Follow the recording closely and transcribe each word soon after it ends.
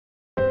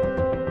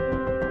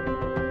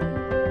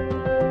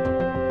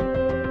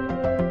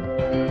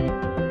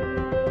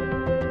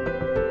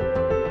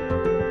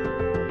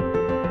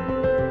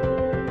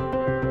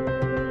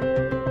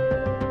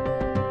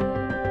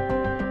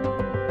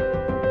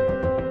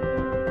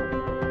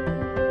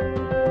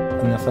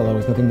an SLO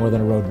is nothing more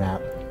than a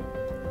roadmap.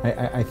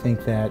 I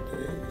think that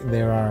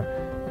there are,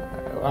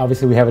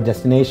 obviously we have a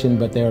destination,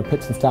 but there are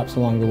pits and stops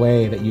along the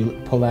way that you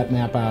pull that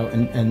map out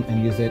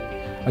and use it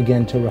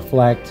again to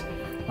reflect,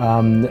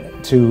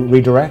 to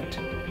redirect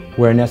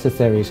where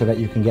necessary so that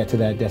you can get to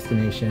that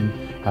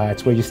destination.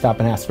 It's where you stop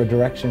and ask for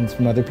directions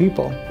from other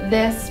people.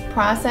 This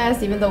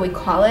process, even though we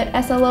call it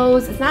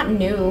SLOs, it's not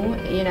new,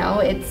 you know,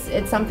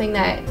 it's something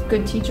that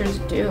good teachers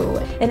do.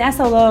 An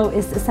SLO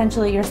is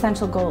essentially your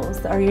essential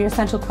goals or your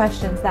essential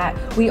questions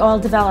that we all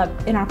develop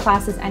in our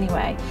classes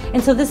anyway.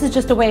 And so this is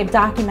just a way of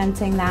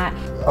documenting that.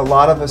 A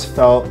lot of us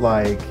felt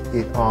like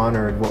it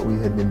honored what we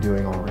had been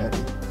doing already.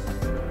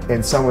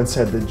 And someone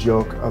said the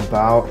joke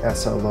about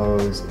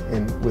SLOs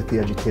with the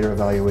educator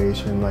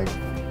evaluation, like,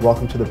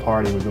 welcome to the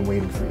party, we've been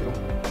waiting for you.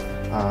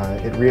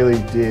 It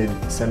really did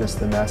send us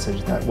the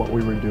message that what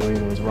we were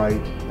doing was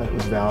right, that it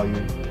was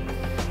valued.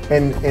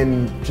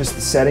 And just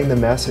setting the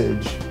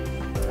message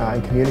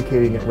and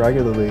communicating it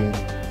regularly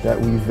that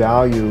we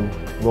value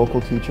local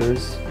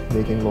teachers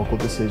making local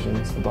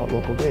decisions about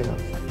local data.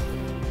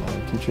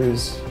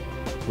 Teachers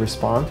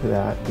respond to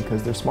that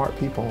because they're smart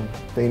people.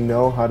 They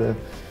know how to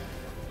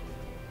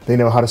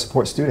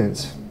support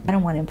students. I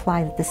don't want to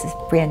imply that this is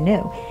brand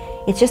new.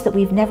 It's just that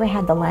we've never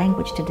had the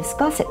language to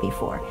discuss it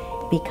before,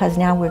 because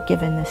now we're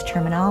given this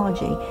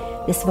terminology,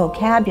 this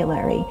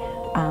vocabulary,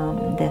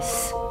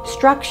 this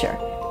structure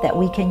that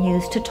we can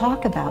use to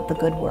talk about the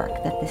good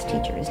work that this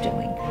teacher is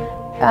doing.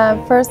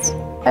 First,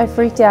 I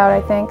freaked out,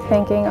 I think,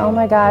 thinking, oh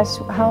my gosh,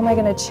 how am I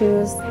going to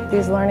choose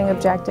these learning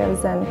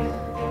objectives? And,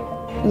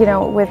 you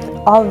know, with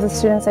all of the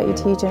students that you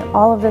teach and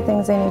all of the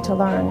things they need to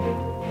learn,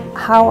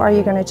 how are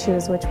you going to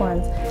choose which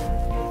ones?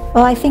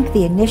 Well, I think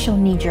the initial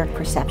knee-jerk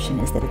perception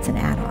is that it's an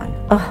add-on.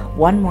 Oh,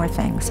 one more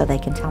thing so they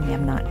can tell me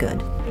I'm not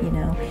good, you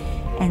know?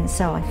 And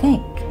so I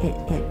think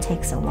it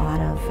takes a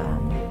lot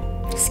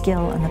of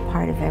skill on the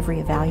part of every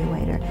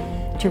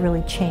evaluator to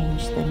really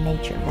change the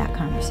nature of that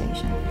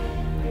conversation,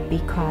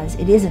 because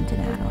it isn't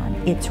an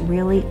add-on. It's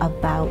really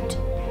about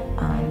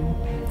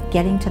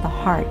getting to the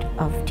heart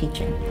of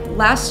teaching.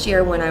 Last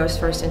year, when I was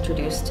first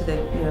introduced to the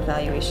new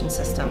evaluation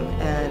system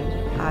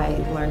and I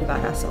learned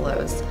about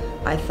SLOs,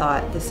 I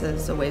thought, this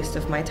is a waste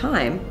of my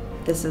time.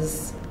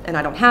 And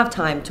I don't have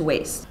time to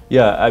waste.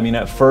 Yeah, I mean,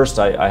 at first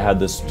I had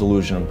this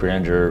delusion of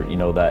grandeur, you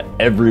know, that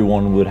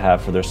everyone would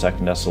have for their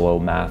second SLO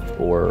math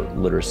or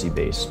literacy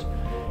based.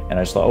 And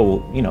I just thought,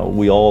 oh, you know,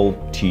 we all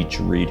teach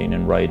reading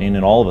and writing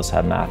and all of us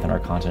have math in our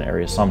content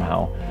area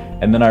somehow.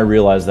 And then I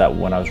realized that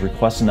when I was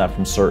requesting that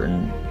from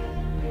certain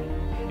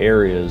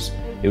areas,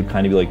 it would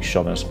kind of be like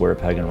shoving a square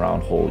peg in a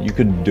round hole. You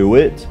could do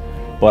it,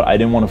 but I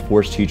didn't want to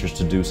force teachers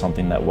to do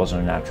something that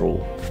wasn't a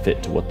natural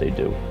fit to what they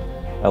do.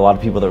 A lot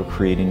of people that were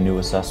creating new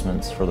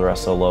assessments for their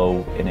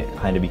SLO, and it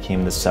kind of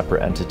became this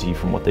separate entity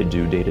from what they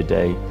do day to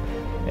day.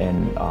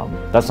 And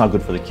that's not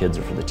good for the kids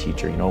or for the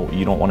teacher. You know,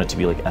 you don't want it to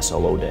be like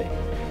SLO day.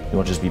 You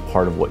want it to just be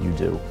part of what you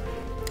do.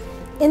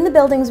 In the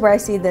buildings where I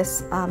see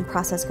this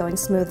process going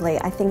smoothly,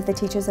 I think the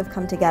teachers have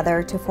come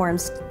together to form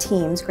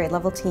teams, grade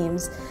level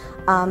teams,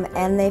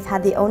 and they've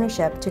had the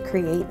ownership to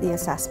create the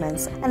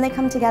assessments. And they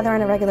come together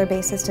on a regular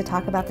basis to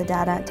talk about the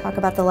data, talk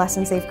about the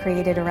lessons they've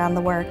created around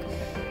the work,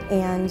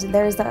 and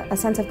there's a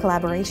sense of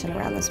collaboration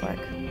around this work.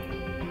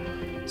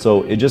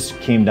 So it just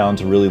came down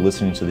to really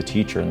listening to the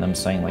teacher and them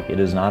saying, like, it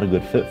is not a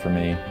good fit for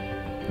me,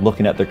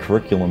 looking at the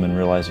curriculum and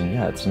realizing,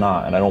 yeah, it's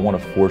not, and I don't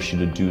want to force you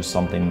to do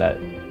something that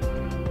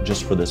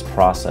just for this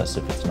process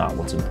if it's not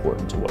what's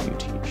important to what you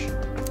teach.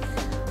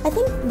 I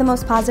think the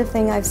most positive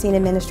thing I've seen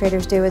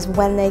administrators do is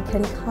when they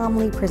can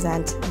calmly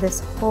present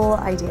this whole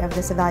idea of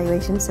this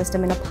evaluation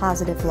system in a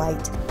positive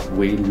light.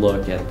 We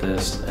look at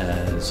this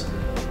as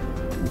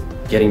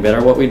getting better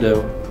at what we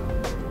do,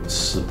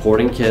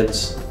 supporting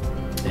kids,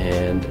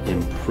 and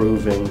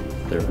improving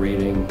their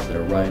reading,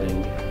 their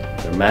writing,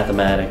 their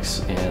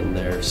mathematics, and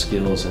their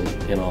skills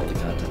in all the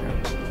content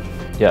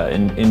areas. Yeah,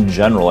 in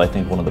general, I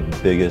think one of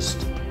the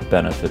biggest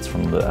benefits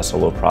from the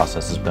SLO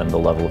process has been the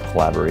level of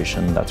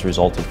collaboration that's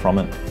resulted from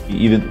it.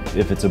 Even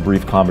if it's a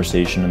brief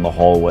conversation in the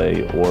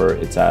hallway, or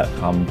it's at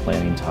common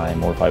planning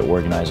time, or if I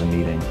organize a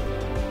meeting,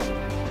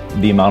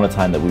 the amount of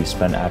time that we've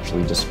spent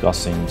actually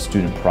discussing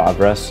student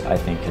progress, I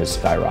think, has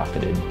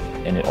skyrocketed.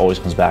 And it always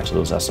comes back to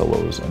those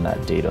SLOs and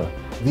that data.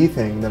 The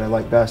thing that I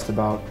like best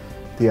about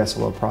the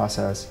SLO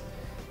process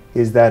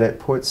is that it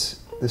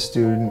puts the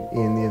student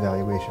in the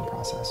evaluation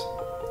process.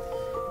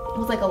 It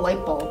was like a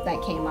light bulb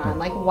that came on.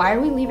 Like, why are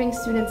we leaving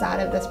students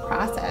out of this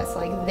process?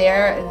 Like,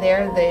 they're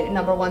the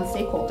 #1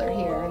 stakeholder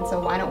here, and so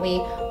why don't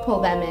we pull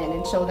them in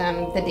and show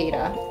them the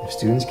data? If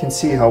students can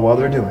see how well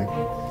they're doing,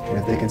 and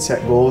if they can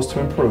set goals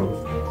to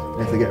improve,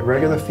 and if they get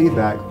regular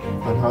feedback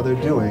on how they're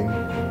doing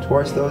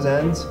towards those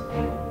ends,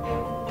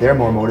 they're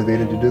more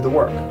motivated to do the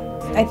work.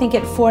 I think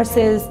it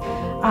forces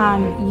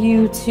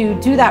you to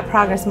do that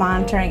progress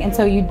monitoring, and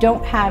so you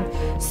don't have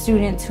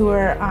students who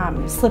are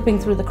slipping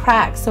through the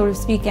cracks, so to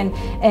speak,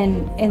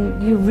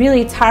 and you're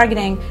really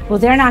targeting, well,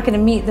 they're not going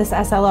to meet this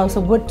SLO, so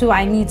what do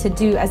I need to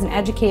do as an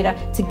educator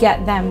to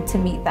get them to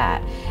meet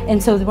that?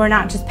 And so we're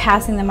not just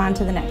passing them on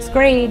to the next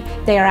grade,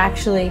 they are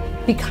actually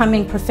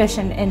becoming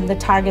proficient in the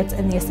targets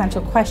and the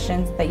essential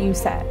questions that you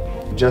set.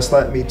 Just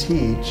let me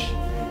teach.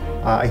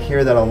 I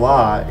hear that a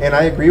lot, and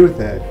I agree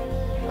with it.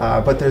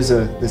 But there's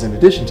an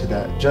addition to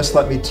that. Just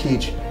let me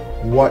teach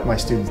what my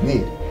students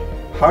need.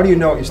 How do you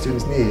know what your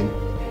students need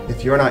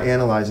if you're not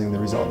analyzing the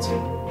results?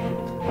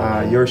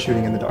 You're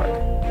shooting in the dark.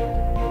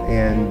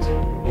 And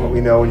what we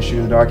know when you shoot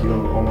in the dark, you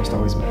almost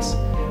always miss.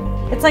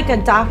 It's like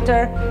a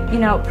doctor,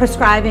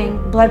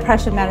 prescribing blood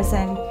pressure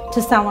medicine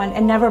to someone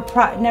and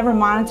never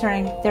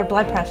monitoring their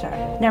blood pressure,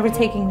 never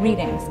taking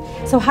readings.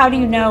 So how do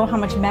you know how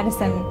much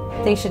medicine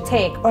they should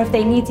take, or if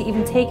they need to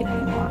even take it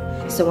anymore?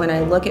 So when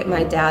I look at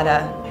my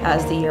data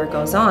as the year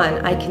goes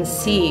on, I can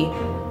see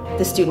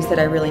the students that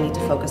I really need to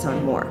focus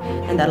on more.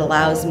 And that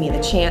allows me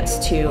the chance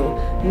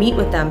to meet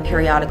with them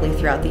periodically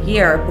throughout the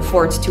year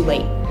before it's too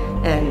late,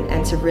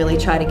 and to really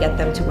try to get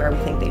them to where we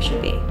think they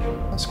should be.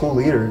 School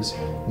leaders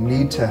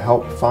need to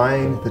help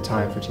find the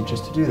time for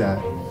teachers to do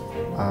that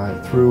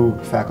through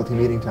faculty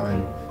meeting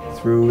time,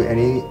 through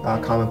any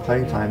common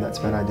playing time that's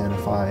been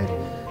identified,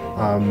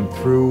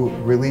 through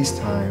release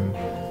time,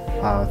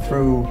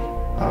 through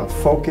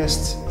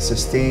focused,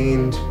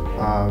 sustained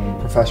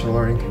professional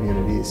learning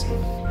communities.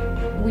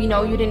 We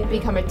know you didn't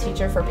become a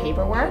teacher for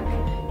paperwork.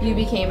 You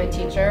became a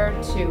teacher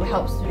to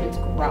help students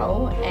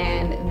grow,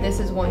 and this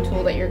is one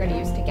tool that you're going to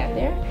use to get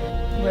there.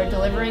 We're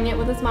delivering it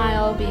with a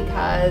smile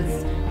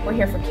because we're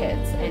here for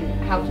kids, and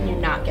how can you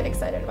not get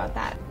excited about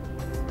that?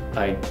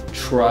 I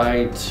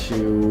try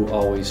to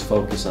always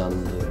focus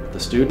on the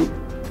student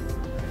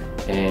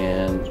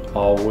and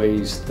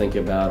always think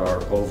about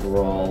our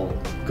overall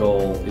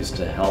goal is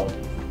to help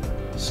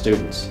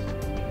students.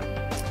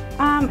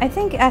 I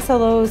think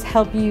SLOs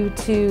help you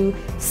to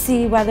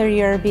see whether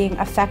you're being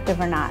effective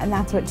or not, and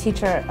that's what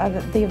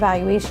the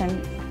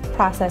evaluation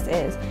process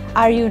is.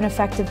 Are you an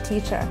effective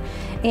teacher?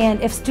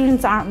 And if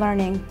students aren't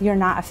learning, you're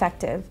not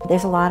effective.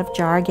 There's a lot of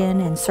jargon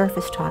and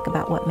surface talk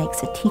about what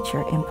makes a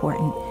teacher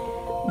important.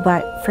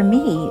 But for me,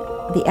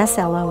 the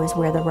SLO is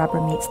where the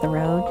rubber meets the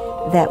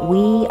road, that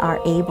we are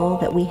able,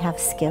 that we have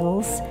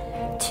skills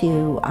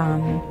to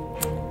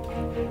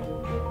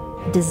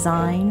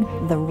design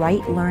the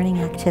right learning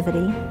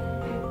activity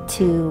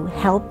to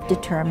help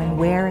determine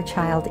where a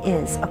child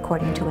is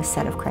according to a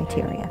set of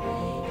criteria.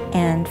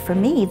 And for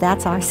me,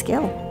 that's our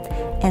skill.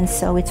 And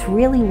so it's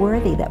really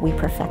worthy that we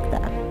perfect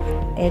that.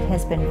 It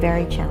has been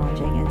very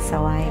challenging, and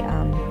so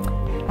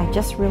I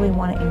just really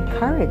want to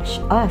encourage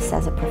us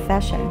as a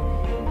profession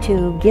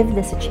to give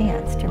this a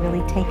chance, to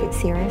really take it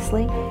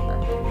seriously.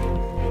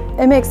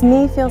 It makes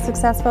me feel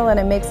successful, and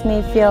it makes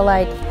me feel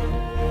like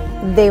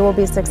they will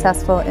be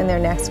successful in their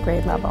next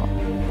grade level.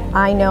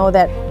 I know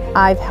that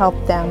I've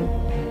helped them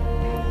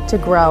to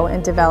grow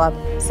and develop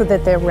so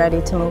that they're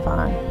ready to move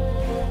on.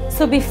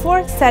 So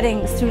before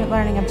setting student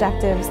learning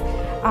objectives,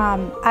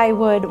 I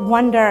would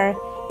wonder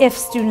if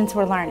students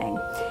were learning.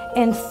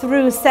 And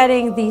through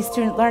setting these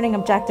student learning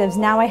objectives,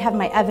 now I have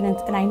my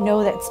evidence and I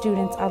know that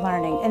students are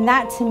learning. And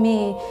that to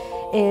me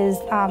is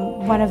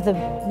one of the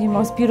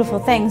most beautiful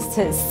things,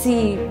 to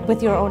see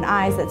with your own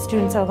eyes that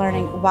students are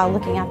learning while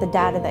looking at the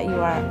data that you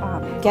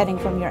are getting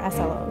from your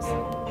SLOs.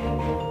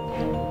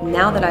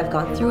 Now that I've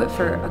gone through it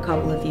for a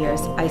couple of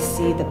years, I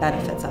see the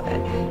benefits of it,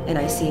 and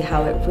I see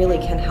how it really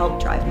can help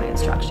drive my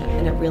instruction,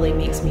 and it really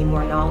makes me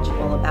more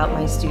knowledgeable about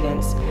my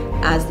students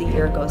as the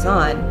year goes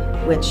on,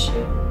 which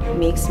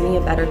makes me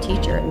a better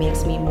teacher. It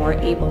makes me more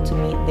able to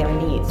meet their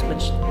needs,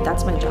 which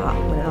that's my job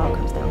when it all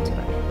comes down to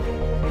it.